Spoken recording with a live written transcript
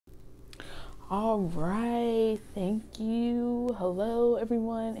All right, thank you. Hello,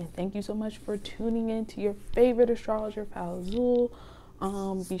 everyone, and thank you so much for tuning in to your favorite astrologer, Falzul.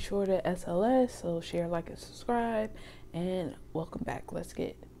 Be sure to SLS, so share, like, and subscribe, and welcome back. Let's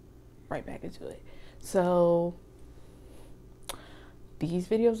get right back into it. So, these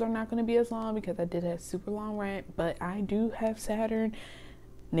videos are not going to be as long because I did a super long rant, but I do have Saturn,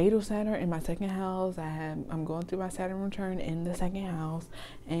 natal Saturn in my second house. I'm going through my Saturn return in the second house,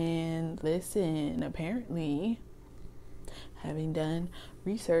 and listen, apparently, having done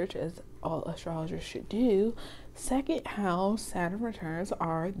research as all astrologers should do, second house Saturn returns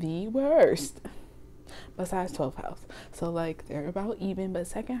are the worst besides 12th house. So like they're about even, but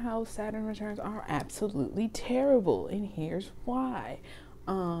second house Saturn returns are absolutely terrible, and here's why.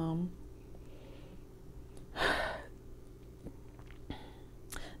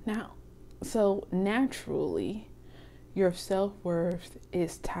 Now, so naturally, your self-worth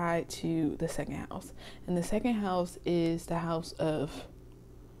is tied to the second house. And the second house is the house of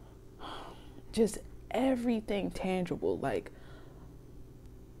just everything tangible, like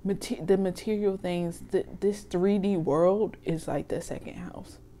the material things. This 3D world is like the second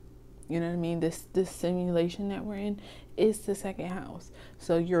house. You know what I mean? This simulation that we're in is the second house.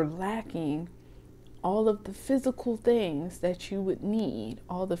 So you're lacking all of the physical things that you would need,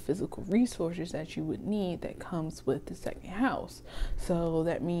 all the physical resources that you would need that comes with the second house. So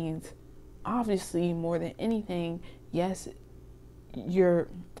that means, obviously, more than anything, yes, your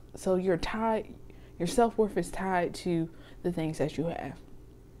self-worth is tied to the things that you have,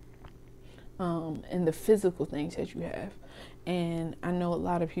 and the physical things that you have. And I know a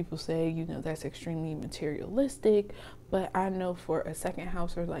lot of people say, that's extremely materialistic, but I know for a second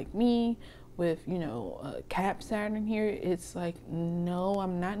houser like me, with Cap Saturn here, it's like, no,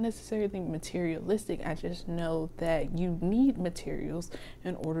 I'm not necessarily materialistic. I just know that you need materials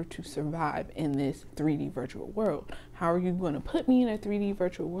in order to survive in this 3D virtual world. How are you going to put me in a 3D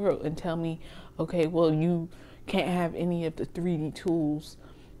virtual world and tell me, okay, well, you can't have any of the 3D tools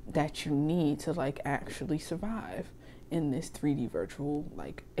that you need to like actually survive in this 3D virtual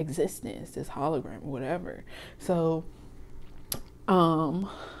like existence, this hologram, whatever. So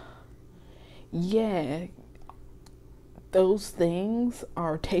yeah, those things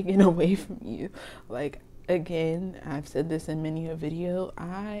are taken away from you. Like, again, I've said this in many a video,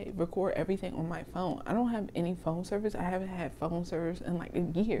 I record everything on my phone. I don't have any phone service. I haven't had phone service in like a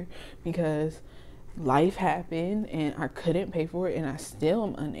year because life happened and I couldn't pay for it, and I still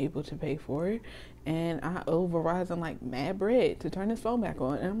am unable to pay for it. And I owe Verizon like mad bread to turn this phone back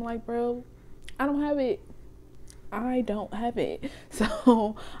on. And I'm like, bro, I don't have it.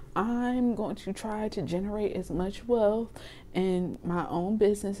 So I'm going to try to generate as much wealth in my own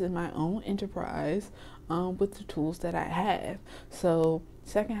business and my own enterprise with the tools that I have. So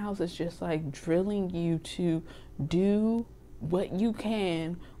second house is just like drilling you to do what you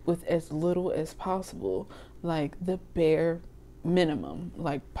can with as little as possible, like the bare minimum,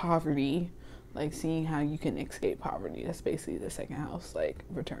 like poverty, like seeing how you can escape poverty. That's basically the second house like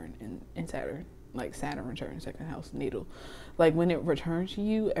return in Saturn. Like Saturn returns, second house natal. Like when it returns to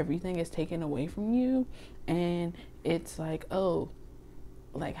you, everything is taken away from you, and it's like, oh,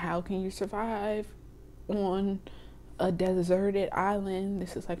 like how can you survive on a deserted island?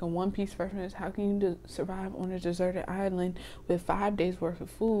 This is like a One Piece reference. How can you survive on a deserted island with 5 days worth of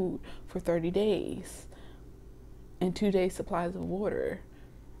food for 30 days and 2 days supplies of water?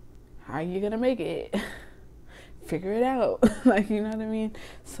 How are you gonna make it? Figure it out. Like, you know what I mean?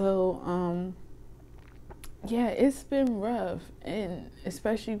 So yeah, it's been rough, and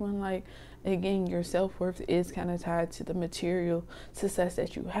especially when, like, again, your self-worth is kind of tied to the material success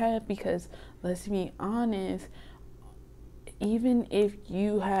that you have, because let's be honest, even if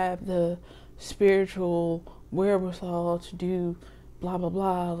you have the spiritual wherewithal to do blah blah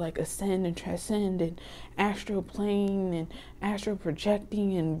blah, like ascend and transcend and astral plane and astral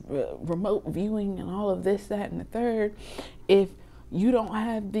projecting and remote viewing and all of this, that, and the third, if you don't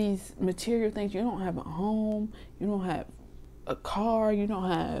have these material things, you don't have a home, you don't have a car, you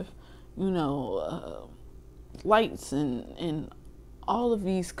don't have, lights and all of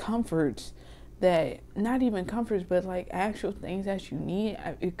these comforts, that not even comforts, but like actual things that you need.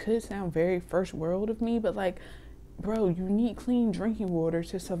 It could sound very first world of me, but like, bro, you need clean drinking water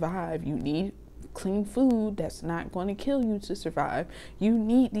to survive. You need clean food that's not going to kill you to survive. You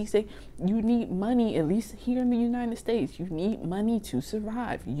need these things. You need money, at least here in the United States. You need money to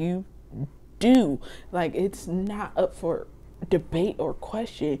survive. You do. Like, it's not up for debate or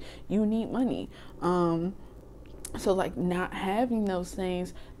question. You need money. So like not having those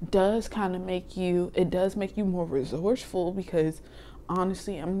things does kind of make you more resourceful, because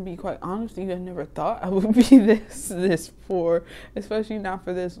honestly, I'm gonna be quite honest with you, I never thought I would be this poor, especially not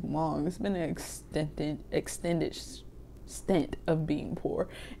for this long. It's been an extended stint of being poor,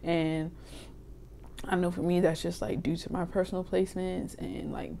 and I know for me that's just like due to my personal placements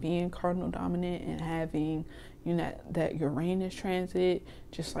and like being cardinal dominant and having, you know, that Uranus transit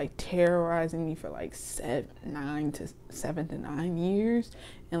just like terrorizing me for like 7 to 9 years,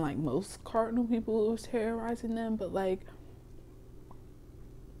 and like most cardinal people, it was terrorizing them. But like,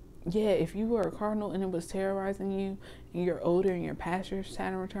 yeah, if you were a cardinal and it was terrorizing you, and you're older and you're past your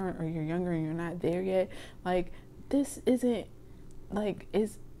Saturn return, or you're younger and you're not there yet, like this isn't like,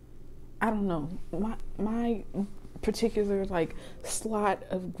 is, I don't know, my particular like slot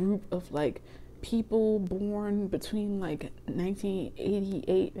of group of like people born between like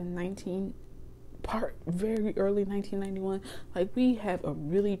 1988 and very early 1991, like we have a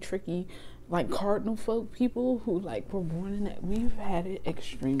really tricky, like cardinal folk people who like were born in that, we've had it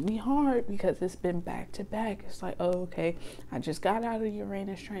extremely hard because it's been back to back. It's like, oh, okay, I just got out of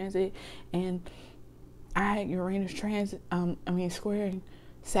Uranus transit, and I had Uranus transit, squaring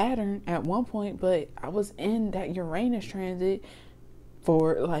Saturn at one point, but I was in that Uranus transit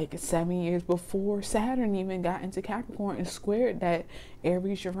for like 7 years before Saturn even got into Capricorn and squared that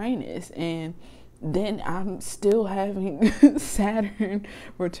Aries Uranus. And then I'm still having Saturn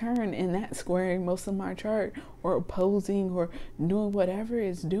return in that squaring most of my chart, or opposing, or doing whatever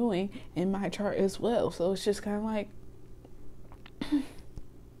it's doing in my chart as well. So it's just kind of like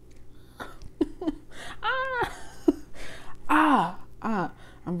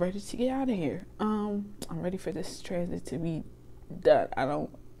I'm ready to get out of here. I'm ready for this transit to be done. I don't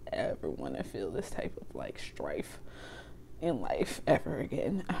ever want to feel this type of like strife in life ever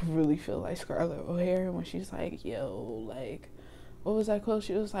again. I really feel like Scarlett O'Hara when she's like, yo, like, what was that quote?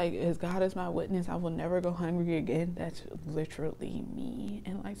 She was like, as God is my witness, I will never go hungry again. That's literally me.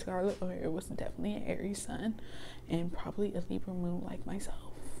 And like, Scarlett O'Hara was definitely an Aries sun, and probably a Libra moon like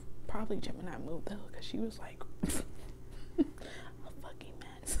myself. Probably Gemini moon though, because she was like a fucking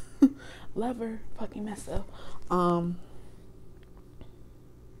mess. Love her, fucking mess though.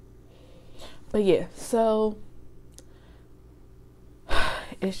 But yeah, so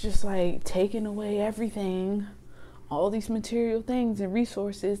it's just like taking away everything, all these material things and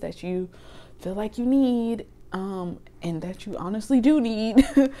resources that you feel like you need, and that you honestly do need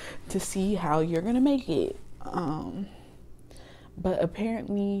to see how you're gonna make it. But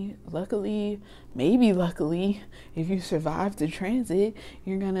apparently, luckily, maybe luckily, if you survive the transit,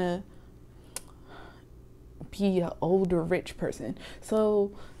 you're gonna be an older rich person.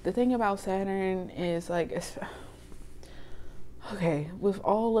 So the thing about Saturn is like, okay, with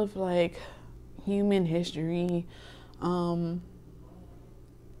all of like human history,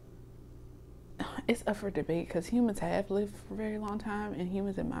 it's up for debate, because humans have lived for a very long time, and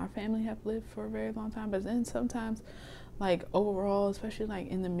humans in my family have lived for a very long time. But then sometimes, like overall, especially like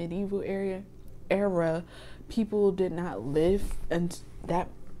in the medieval era, people did not live and that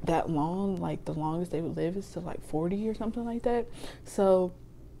long. Like the longest they would live is to like 40 or something like that. So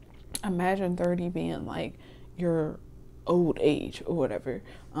imagine 30 being like your old age or whatever,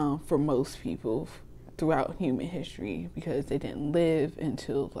 for most people throughout human history, because they didn't live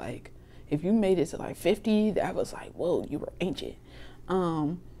until like, if you made it to like 50, that was like, whoa, you were ancient.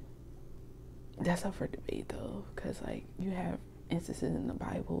 That's up for debate though, because like you have instances in the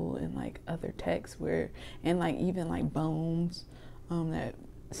Bible and like other texts where, and like even like bones that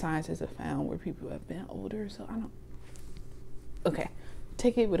scientists have found where people have been older. So I don't, okay,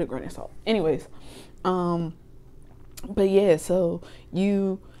 take it with a grain of salt. Anyways, but yeah, so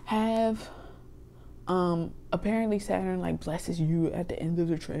you have apparently Saturn like blesses you at the end of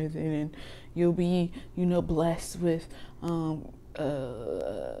the transit, and you'll be, you know, blessed with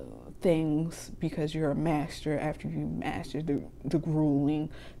things because you're a master after you master the grueling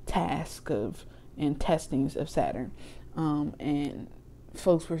task of and testings of Saturn. And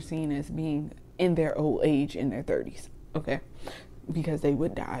folks were seen as being in their old age in their 30s, okay, because they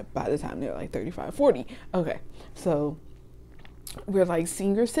would die by the time they're like 35, 40. Okay, so we're like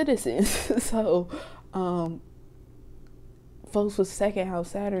senior citizens. So folks with second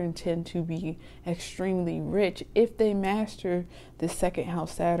house Saturn tend to be extremely rich if they master the second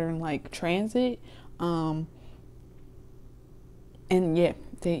house Saturn like transit. And yeah,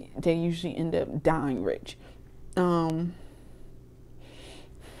 they usually end up dying rich.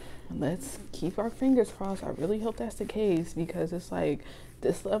 Let's keep our fingers crossed. I really hope that's the case, because it's like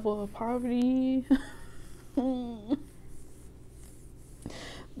this level of poverty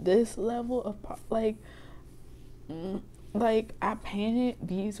this level of like I painted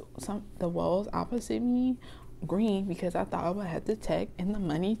the walls opposite me green because I thought I would have the tech and the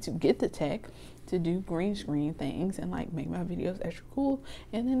money to get the tech to do green screen things and like make my videos extra cool.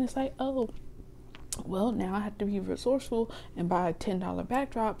 And then it's like, oh, well, now I have to be resourceful and buy $10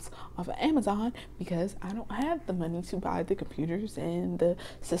 backdrops off of Amazon because I don't have the money to buy the computers and the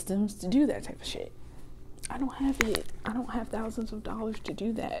systems to do that type of shit. I don't have it. I don't have thousands of dollars to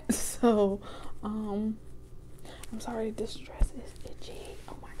do that. So, I'm sorry, this dress is itchy.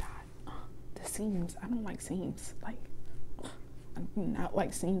 Oh my God. The seams. I don't like seams. Like, I do not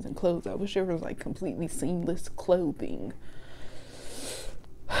like seams in clothes. I wish there was like completely seamless clothing.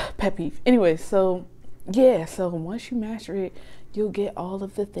 Pet peeve. Anyway, so yeah, so once you master it, you'll get all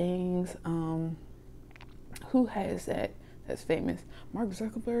of the things. Who has that? That's famous. Mark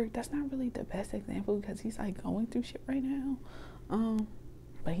Zuckerberg. That's not really the best example because he's like going through shit right now.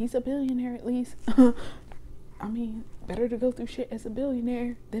 But he's a billionaire at least. I mean, better to go through shit as a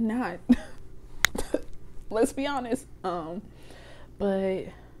billionaire than not. Let's be honest. But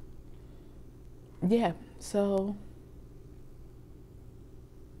yeah, so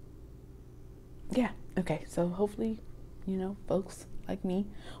yeah, okay, so hopefully, folks like me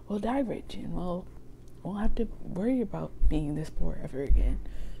will die rich and won't have to worry about being this poor ever again.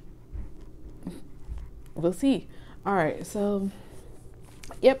 We'll see. All right, so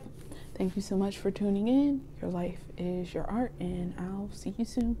yep, thank you so much for tuning in. Your life is your art, and I'll see you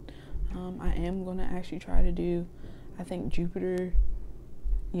soon. I am going to actually try to do, I think Jupiter.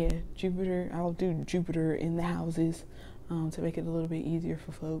 I'll do Jupiter in the houses to make it a little bit easier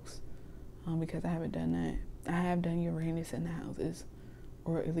for folks. Because I haven't done that. I have done Uranus in the houses,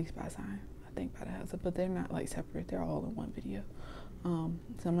 or at least by sign, I think by the houses, but they're not like separate, they're all in one video. So I'm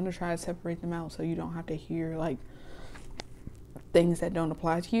going to try to separate them out so you don't have to hear like things that don't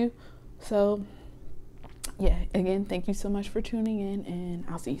apply to you. So yeah, again, thank you so much for tuning in, and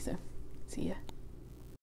I'll see you soon. See ya.